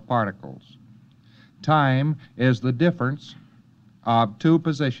of particles. Time is the difference of two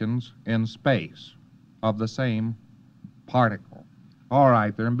positions in space of the same particle. All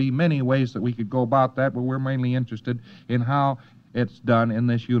right, there can be many ways that we could go about that, but we're mainly interested in how it's done in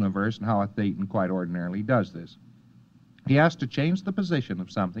this universe and how a thetan quite ordinarily does this. He has to change the position of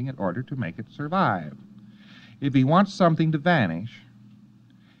something in order to make it survive. If he wants something to vanish,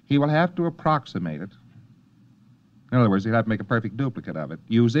 he will have to approximate it. In other words, he'll have to make a perfect duplicate of it,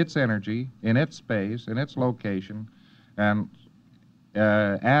 use its energy in its space, in its location, and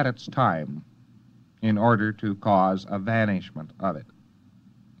at its time, in order to cause a vanishment of it.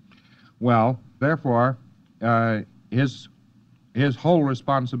 Well, therefore, his whole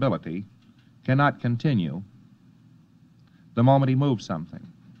responsibility cannot continue the moment he moves something.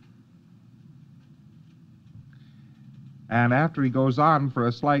 And after he goes on for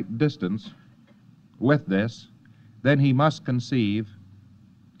a slight distance with this, then he must conceive,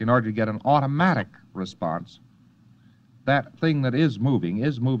 in order to get an automatic response, that thing that is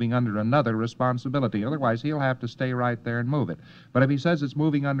moving under another responsibility. Otherwise, he'll have to stay right there and move it. But if he says it's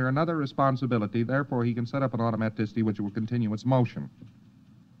moving under another responsibility, therefore he can set up an automaticity which will continue its motion.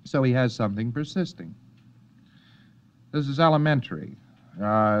 So he has something persisting. This is elementary.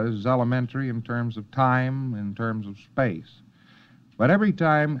 This is elementary in terms of time, in terms of space. But every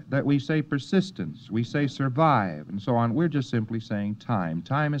time that we say persistence, we say survive, and so on, we're just simply saying time.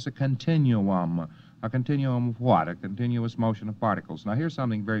 Time is a continuum. A continuum of what? A continuous motion of particles. Now, here's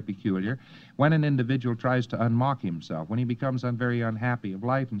something very peculiar. When an individual tries to unmock himself, when he becomes very unhappy of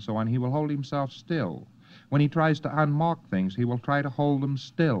life and so on, he will hold himself still. When he tries to unmock things, he will try to hold them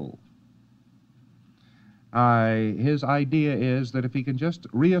still. His idea is that if he can just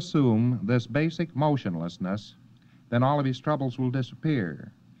reassume this basic motionlessness, then all of his troubles will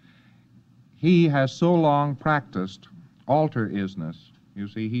disappear. He has so long practiced alter-isness. You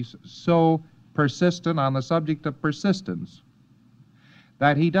see, he's so persistent on the subject of persistence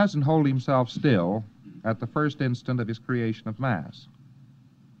that he doesn't hold himself still at the first instant of his creation of mass.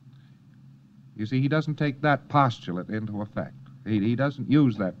 You see, he doesn't take that postulate into effect. He doesn't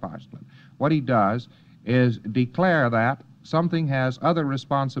use that postulate. What he does is declare that something has other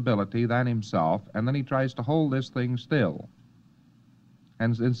responsibility than himself, and then he tries to hold this thing still.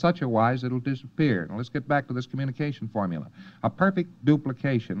 And in such a wise it'll disappear. Now let's get back to this communication formula. A perfect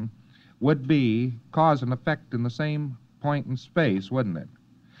duplication would be cause and effect in the same point in space, wouldn't it?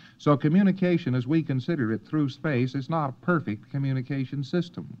 So communication, as we consider it through space, is not a perfect communication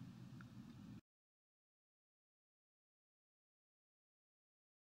system.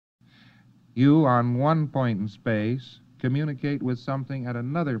 You, on one point in space, communicate with something at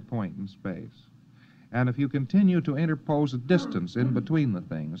another point in space. And if you continue to interpose a distance in between the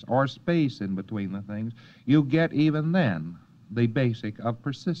things, or space in between the things, you get even then the basic of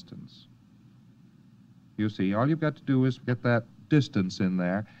persistence. You see, all you've got to do is get that distance in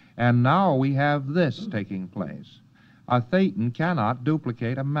there, and now we have this taking place. A thetan cannot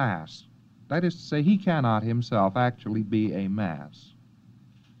duplicate a mass. That is to say, he cannot himself actually be a mass.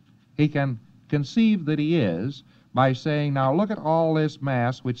 He can conceive that he is by saying, now look at all this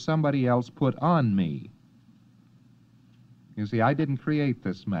mass which somebody else put on me. You see, I didn't create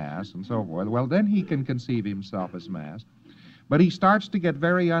this mass, and so forth. Well, then he can conceive himself as mass. But he starts to get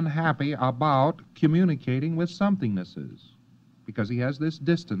very unhappy about communicating with somethingnesses, because he has this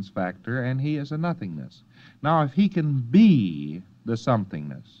distance factor, and he is a nothingness. Now, if he can be the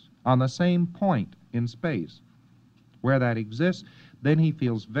somethingness on the same point in space where that exists, then he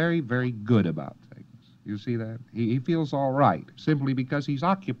feels very, very good about things. You see that? He feels all right, simply because he's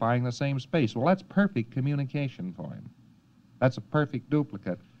occupying the same space. Well, that's perfect communication for him. That's a perfect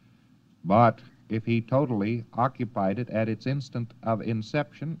duplicate. But if he totally occupied it at its instant of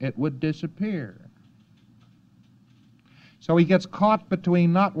inception, it would disappear. So he gets caught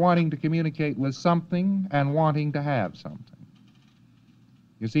between not wanting to communicate with something and wanting to have something.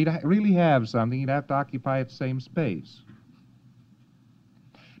 You see, to really have something, you'd have to occupy its same space.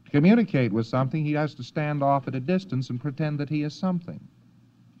 To communicate with something, he has to stand off at a distance and pretend that he is something.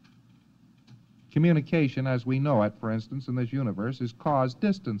 Communication, as we know it, for instance, in this universe, is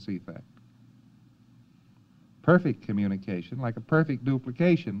cause-distance effect. Perfect communication, like a perfect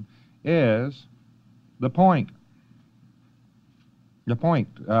duplication, is the point. The point.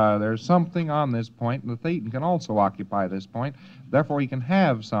 There's something on this point, and the thetan can also occupy this point. Therefore, he can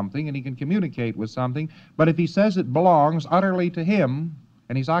have something, and he can communicate with something. But if he says it belongs utterly to him,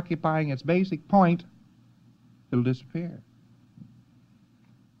 and he's occupying its basic point, it'll disappear.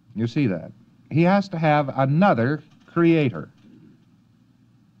 You see that? He has to have another creator.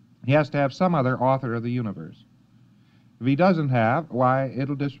 He has to have some other author of the universe. If he doesn't have, why,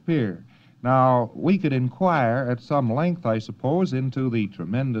 it'll disappear. Now, we could inquire at some length, I suppose, into the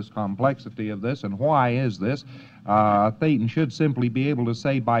tremendous complexity of this, and why is this? Thetan should simply be able to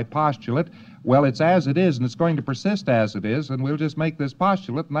say by postulate, well, it's as it is, and it's going to persist as it is, and we'll just make this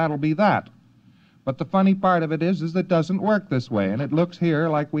postulate, and that'll be that. But the funny part of it is it doesn't work this way, and it looks here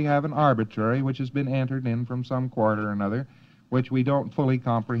like we have an arbitrary which has been entered in from some quarter or another, which we don't fully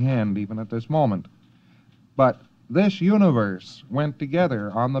comprehend even at this moment. But this universe went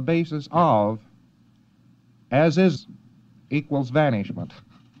together on the basis of as is equals vanishment.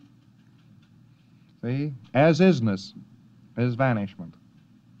 See? As isness is vanishment.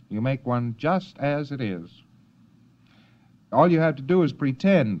 You make one just as it is. All you have to do is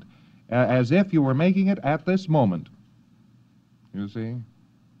pretend as if you were making it at this moment. You see?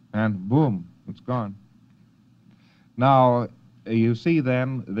 And boom, it's gone. Now, you see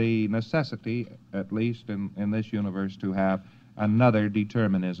then the necessity, at least in this universe, to have another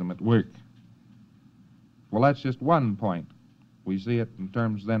determinism at work. Well, that's just one point. We see it in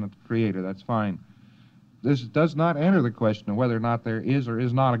terms then of the Creator, that's fine. This does not enter the question of whether or not there is or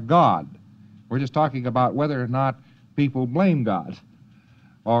is not a God. We're just talking about whether or not people blame God,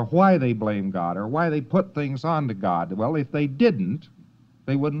 or why they blame God, or why they put things onto God. Well, if they didn't,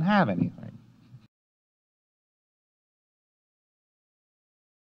 they wouldn't have anything.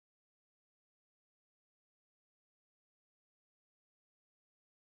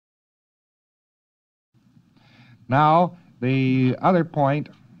 Now, the other point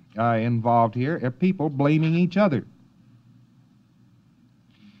involved here are people blaming each other.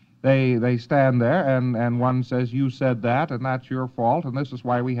 They stand there, and one says, you said that, and that's your fault, and this is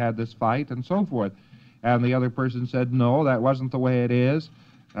why we had this fight, and so forth. and the other person said, no, that wasn't the way it is.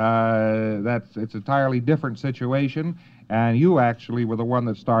 It's an entirely different situation, and you actually were the one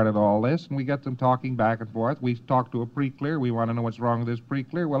that started all this. And we get them talking back and forth. We talk to a pre-clear. We want to know what's wrong with this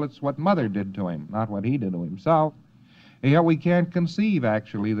pre-clear. Well, it's what Mother did to him, not what he did to himself. And yet we can't conceive,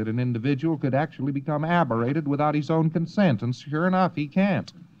 actually, that an individual could actually become aberrated without his own consent. And sure enough, he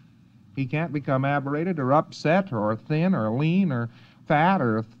can't. He can't become aberrated or upset or thin or lean or fat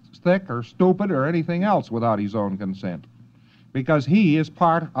or thick or stupid or anything else without his own consent, because he is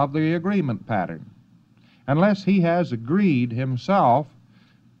part of the agreement pattern. Unless he has agreed himself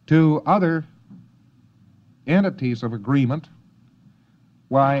to other entities of agreement,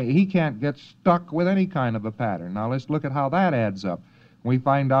 why, he can't get stuck with any kind of a pattern. Now let's look at how that adds up. We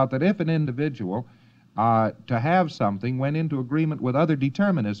find out that if an individual to have something went into agreement with other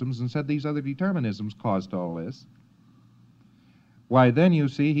determinisms and said these other determinisms caused all this, why then you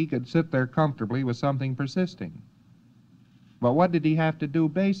see he could sit there comfortably with something persisting. But what did he have to do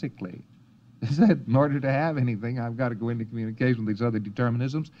basically? He said, in order to have anything, I've got to go into communication with these other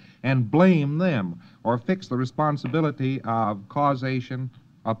determinisms and blame them, or fix the responsibility of causation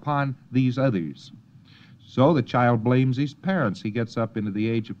upon these others. So the child blames his parents. He gets up into the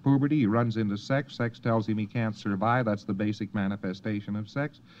age of puberty. He runs into sex. Sex tells him he can't survive. That's the basic manifestation of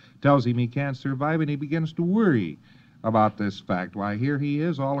sex. Tells him he can't survive, and he begins to worry about this fact. Why, here he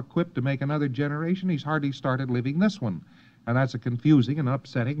is, all equipped to make another generation. He's hardly started living this one. And that's a confusing and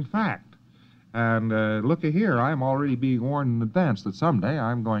upsetting fact. And look here, I'm already being warned in advance that someday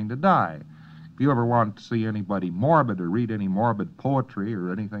I'm going to die. If you ever want to see anybody morbid or read any morbid poetry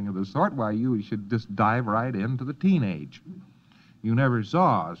or anything of the sort, why, you should just dive right into the teenage. You never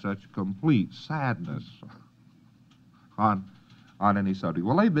saw such complete sadness on any subject.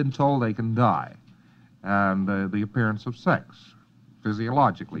 Well, they've been told they can die, and the appearance of sex,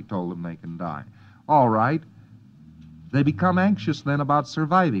 physiologically told them they can die. All right. They become anxious then about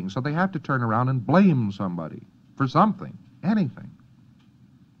surviving, so they have to turn around and blame somebody for something, anything.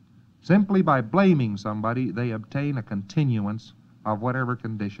 Simply by blaming somebody, they obtain a continuance of whatever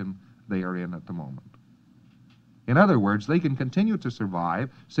condition they are in at the moment. In other words, they can continue to survive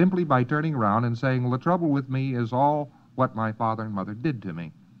simply by turning around and saying, well, the trouble with me is all what my father and mother did to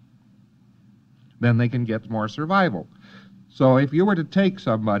me. Then they can get more survival. So if you were to take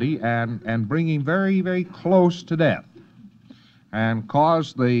somebody and bring him very, very close to death, and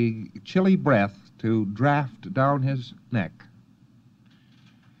cause the chilly breath to draft down his neck,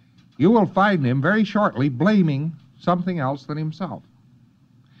 you will find him very shortly blaming something else than himself.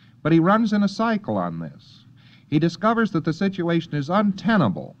 But he runs in a cycle on this. He discovers that the situation is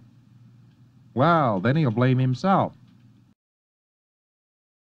untenable. Well, then he'll blame himself.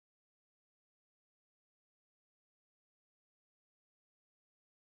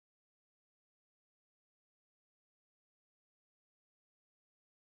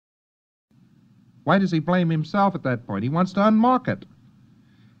 Why does he blame himself at that point? He wants to unmark it.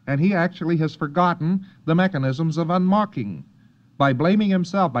 And he actually has forgotten the mechanisms of unmarking. By blaming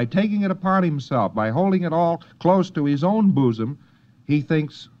himself, by taking it upon himself, by holding it all close to his own bosom, he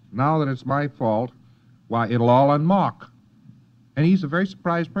thinks, now that it's my fault, why, it'll all unmark. And he's a very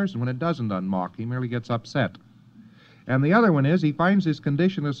surprised person when it doesn't unmark. He merely gets upset. And the other one is he finds his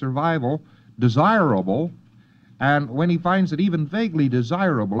condition of survival desirable. And when he finds it even vaguely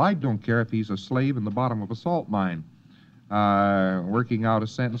desirable, I don't care if he's a slave in the bottom of a salt mine, working out a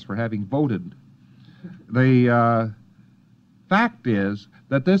sentence for having voted. The fact is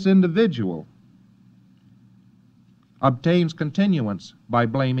that this individual obtains continuance by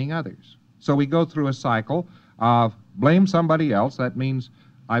blaming others. So we go through a cycle of blame somebody else. That means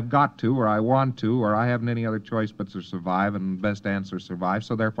I've got to, or I want to, or I haven't any other choice but to survive, and best answer survive,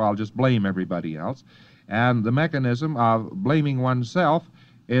 so therefore I'll just blame everybody else. And the mechanism of blaming oneself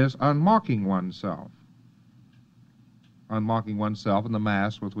is unmarking oneself. Unmarking oneself in the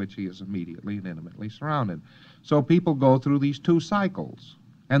mass with which he is immediately and intimately surrounded. So people go through these two cycles,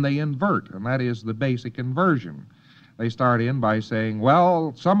 and they invert, and that is the basic inversion. They start in by saying,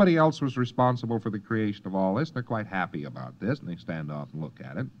 well, somebody else was responsible for the creation of all this. They're quite happy about this, and they stand off and look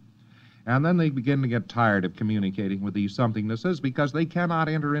at it. And then they begin to get tired of communicating with these somethingnesses because they cannot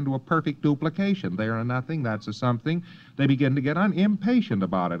enter into a perfect duplication. They are a nothing, that's a something. They begin to get impatient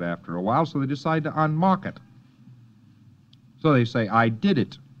about it after a while, so they decide to unmark it. So they say, I did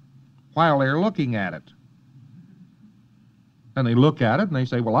it, while they're looking at it. And they look at it and they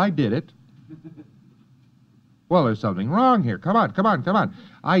say, well, I did it. Well, there's something wrong here. Come on, come on, come on.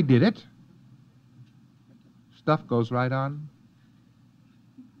 I did it. Stuff goes right on.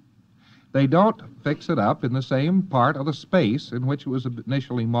 They don't fix it up in the same part of the space in which it was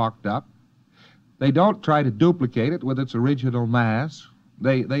initially marked up. They don't try to duplicate it with its original mass.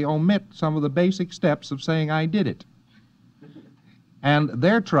 They omit some of the basic steps of saying, I did it. And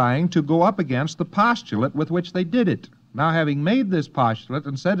they're trying to go up against the postulate with which they did it. Now, having made this postulate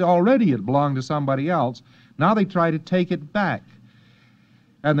and said already it belonged to somebody else, now they try to take it back.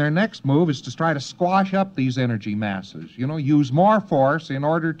 And their next move is to try to squash up these energy masses, use more force in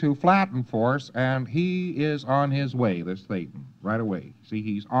order to flatten force, and he is on his way, this Satan, right away. See,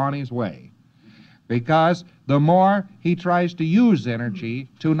 he's on his way. Because the more he tries to use energy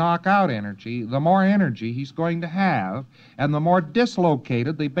to knock out energy, the more energy he's going to have, and the more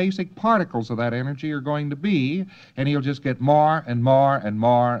dislocated the basic particles of that energy are going to be, and he'll just get more and more and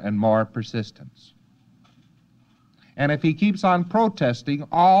more and more persistence. And if he keeps on protesting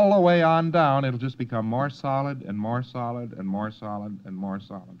all the way on down, it'll just become more solid and more solid and more solid and more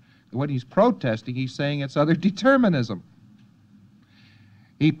solid. When he's protesting, he's saying it's other determinism.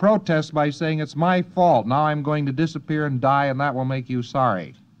 He protests by saying, it's my fault. Now I'm going to disappear and die, and that will make you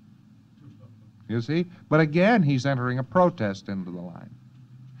sorry. You see? But again, he's entering a protest into the line.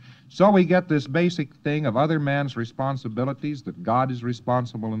 So we get this basic thing of other man's responsibilities, that God is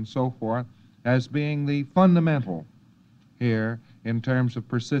responsible and so forth, as being the fundamental here in terms of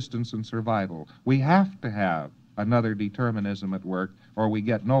persistence and survival. We have to have another determinism at work, or we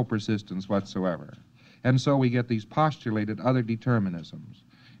get no persistence whatsoever. And so we get these postulated other determinisms.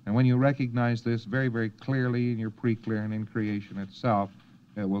 And when you recognize this very, very clearly in your pre-clear and in creation itself,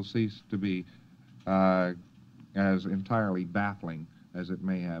 it will cease to be as entirely baffling as it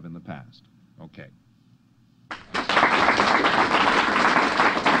may have in the past. Okay.